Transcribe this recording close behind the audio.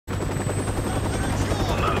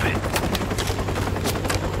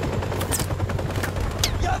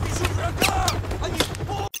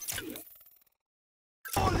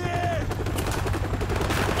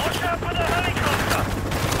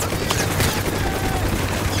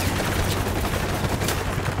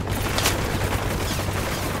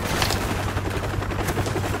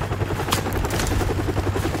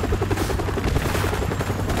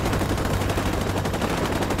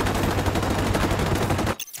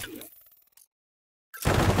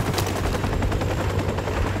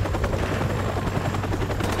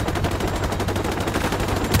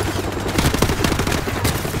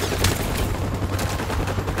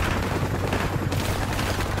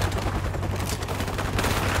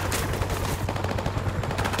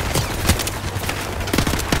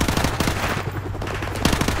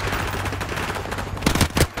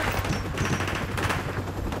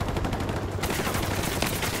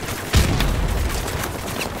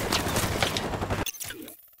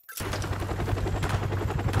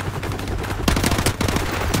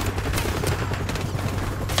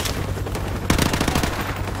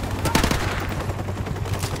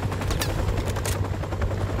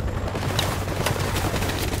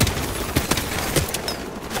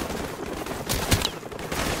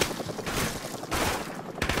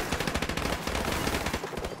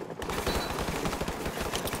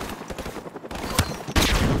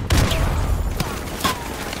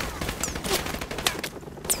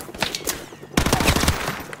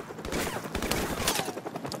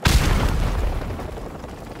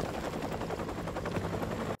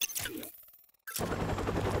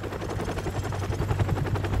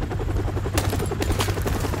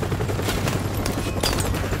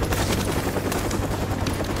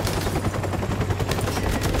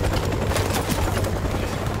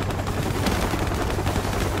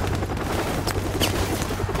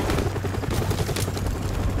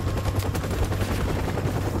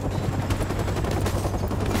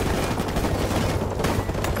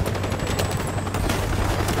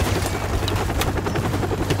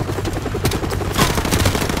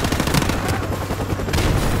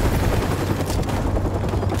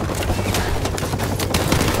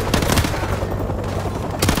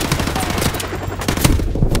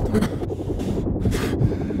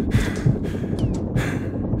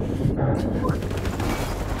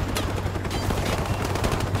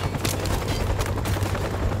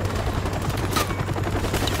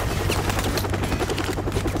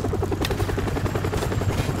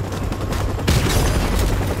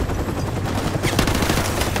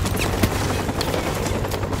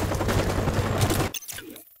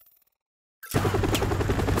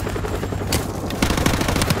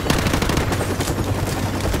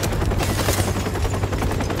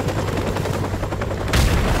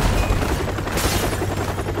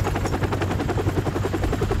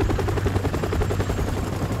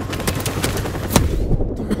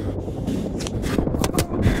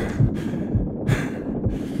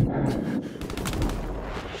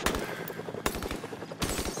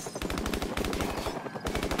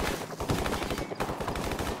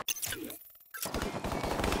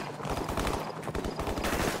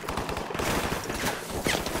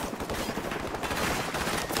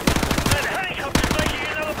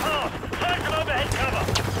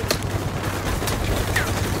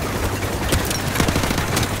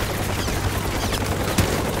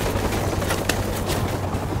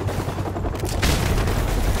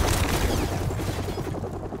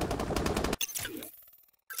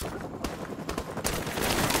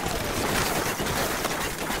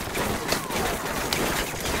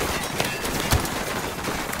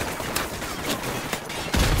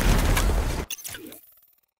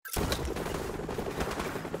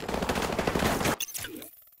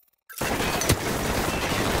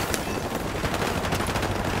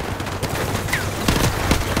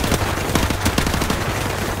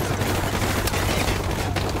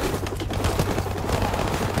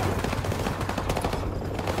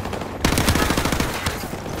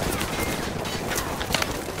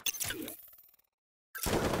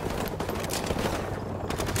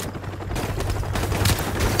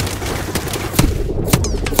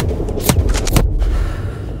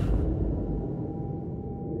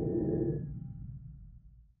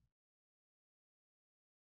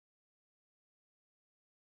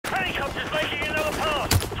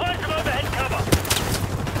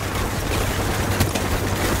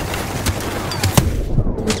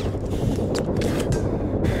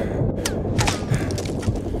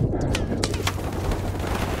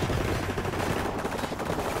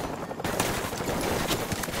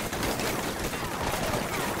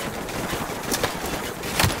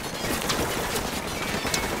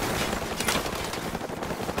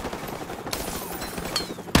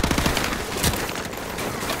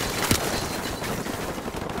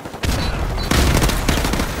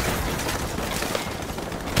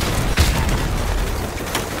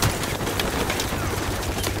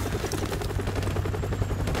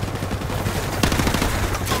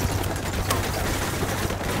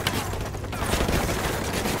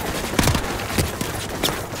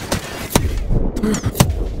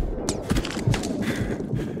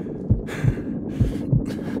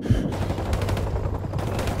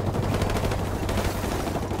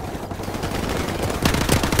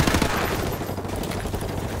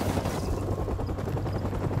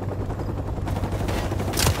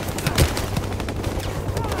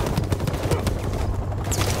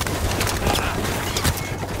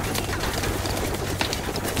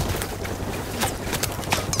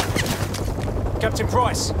Captain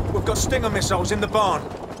Price, we've got Stinger missiles in the barn.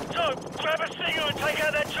 So, grab a Stinger and take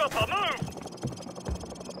out that chopper. Move!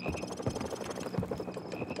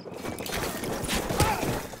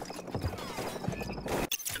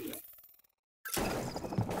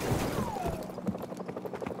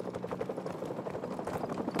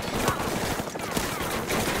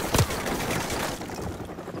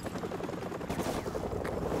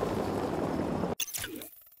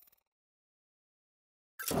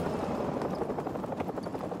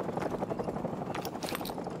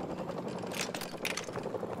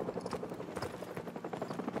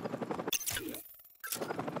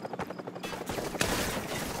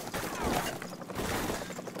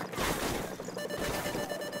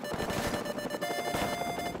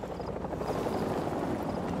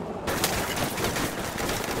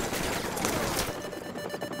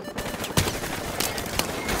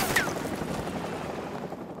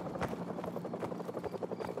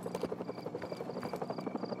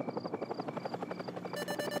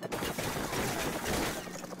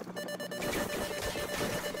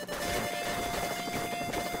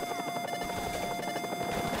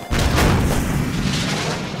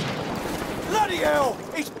 Hell!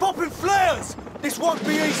 He's popping flares! This won't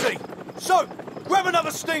be easy! So, grab another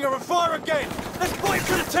Stinger and fire again! Let's put him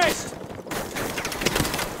to the test!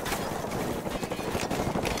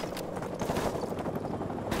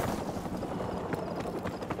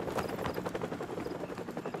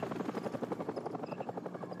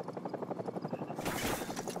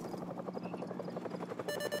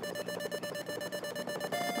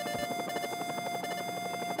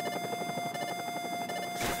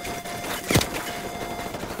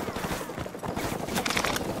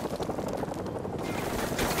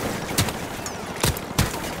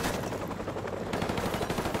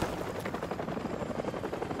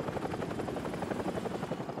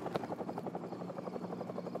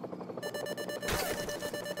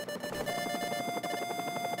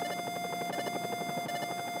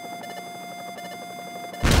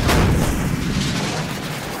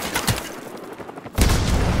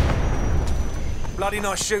 Bloody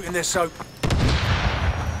nice shooting this, Soap.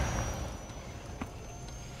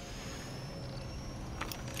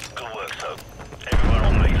 Good work, Soap. Everyone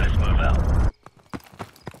on me, let's move out.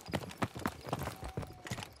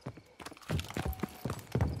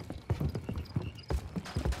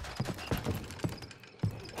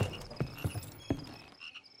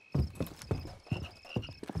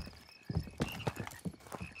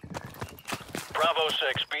 Bravo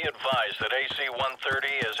 6, be advised that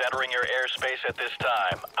AC-130 is entering your airspace at this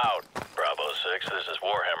time. Out. Bravo 6, this is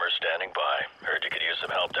Warhammer standing by. Heard you could use some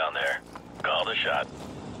help down there. Call the shot.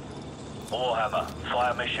 Warhammer,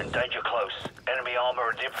 fire mission, danger close. Enemy armor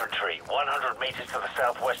and infantry, 100 meters to the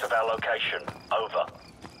southwest of our location. Over.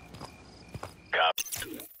 Copy.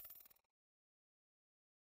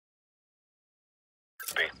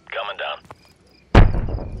 Coming down.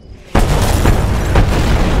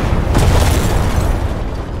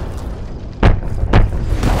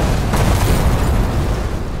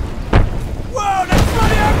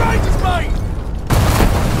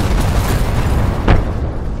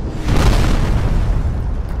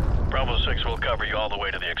 We'll cover you all the way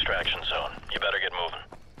to the extraction zone. You better get moving.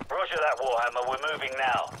 Roger that, Warhammer. We're moving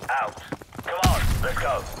now. Out. Come on, let's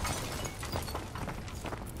go.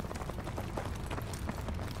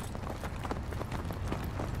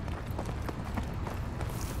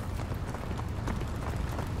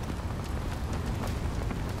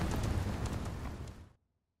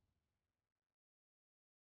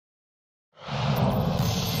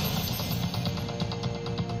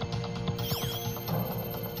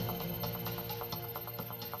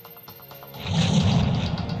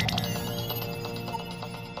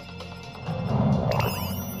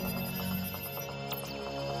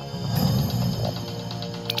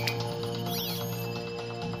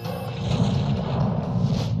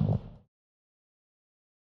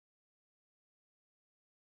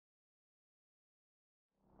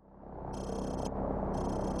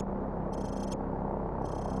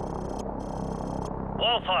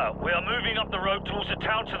 Wildfire, we are moving up the road towards a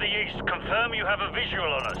town to the east. Confirm you have a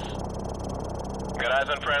visual on us. Good eyes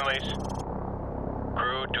on friendlies.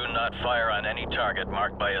 Crew, do not fire on any target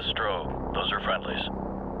marked by a strobe. Those are friendlies.